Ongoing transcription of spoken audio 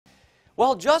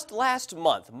Well, just last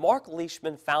month, Marc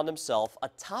Leishman found himself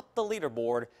atop the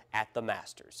leaderboard at the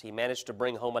Masters. He managed to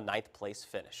bring home a ninth place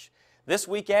finish. This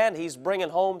weekend, he's bringing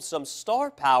home some star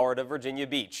power to Virginia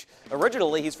Beach.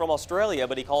 Originally, he's from Australia,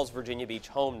 but he calls Virginia Beach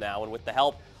home now. And with the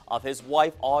help of his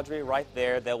wife, Audrey, right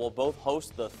there, they will both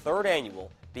host the third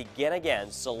annual Begin Again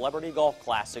Celebrity Golf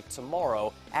Classic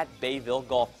tomorrow at Bayville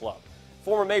Golf Club.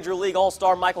 Former Major League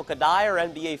All-Star Michael Kadire,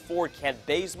 NBA forward Kent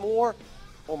Bazemore,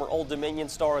 former Old Dominion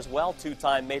star as well,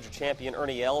 two-time major champion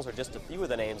Ernie Els are just a few of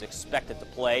the names expected to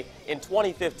play. In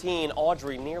 2015,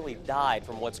 Audrey nearly died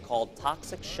from what's called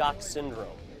toxic shock syndrome.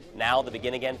 Now, the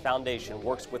Begin Again Foundation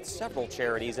works with several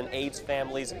charities and aids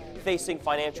families facing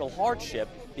financial hardship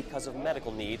because of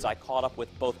medical needs. I caught up with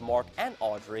both Marc and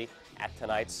Audrey at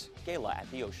tonight's gala at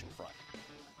the oceanfront.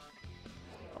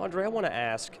 Audrey, I want to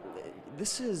ask,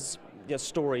 this is a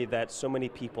story that so many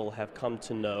people have come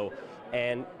to know,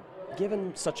 and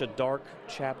given such a dark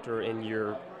chapter in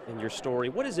your story,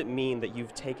 what does it mean that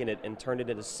you've taken it and turned it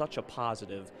into such a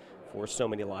positive for so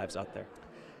many lives out there?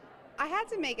 I had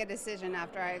to make a decision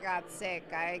after I got sick.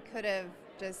 I could have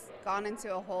just gone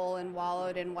into a hole and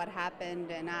wallowed in what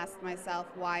happened and asked myself,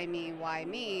 why me, why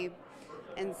me?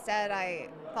 Instead, I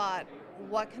thought,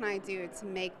 what can I do to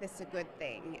make this a good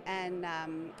thing? And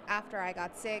after I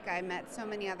got sick, I met so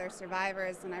many other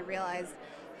survivors, and I realized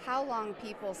how long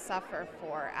people suffer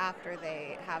for after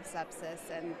they have sepsis,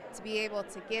 and to be able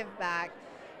to give back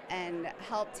and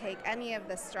help take any of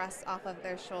the stress off of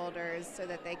their shoulders so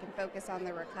that they can focus on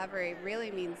their recovery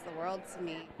really means the world to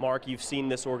me. Marc, you've seen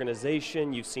this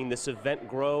organization, you've seen this event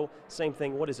grow. Same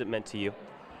thing, what has it meant to you?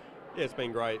 Yeah, it's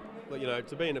been great.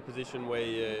 To be in a position where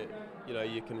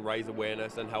you can raise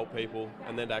awareness and help people,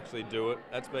 and then to actually do it,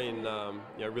 that's been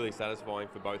really satisfying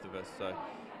for both of us. So,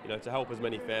 to help as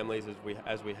many families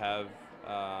as we have,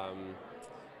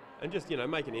 and just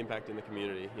make an impact in the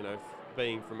community.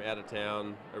 Being from out of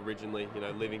town originally,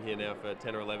 living here now for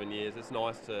 10 or 11 years, it's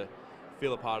nice to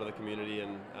feel a part of the community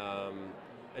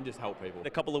and just help people. A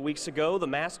couple of weeks ago, the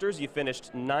Masters, you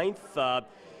finished ninth.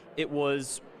 It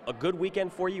was a good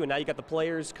weekend for you, and now you got the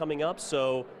Players coming up.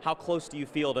 So, how close do you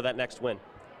feel to that next win?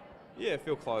 Yeah, I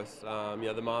feel close.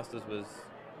 The Masters was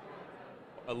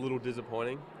a little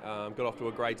disappointing. Got off to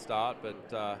a great start,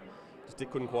 but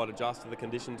just couldn't quite adjust to the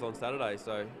conditions on Saturday.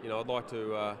 So, I'd like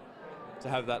to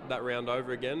have that round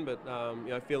over again. But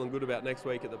feeling good about next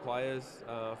week at the Players.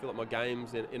 I feel like my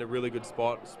game's in a really good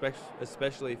spot,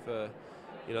 especially for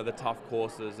the tough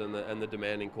courses and the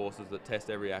demanding courses that test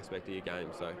every aspect of your game.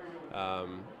 So,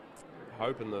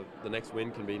 hoping the next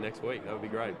win can be next week. That would be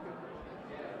great.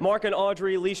 Marc and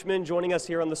Audrey Leishman joining us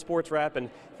here on the Sports Wrap,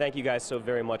 and thank you guys so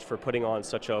very much for putting on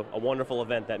such a wonderful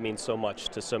event that means so much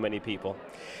to so many people.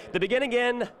 The Begin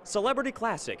Again Celebrity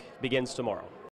Classic begins tomorrow.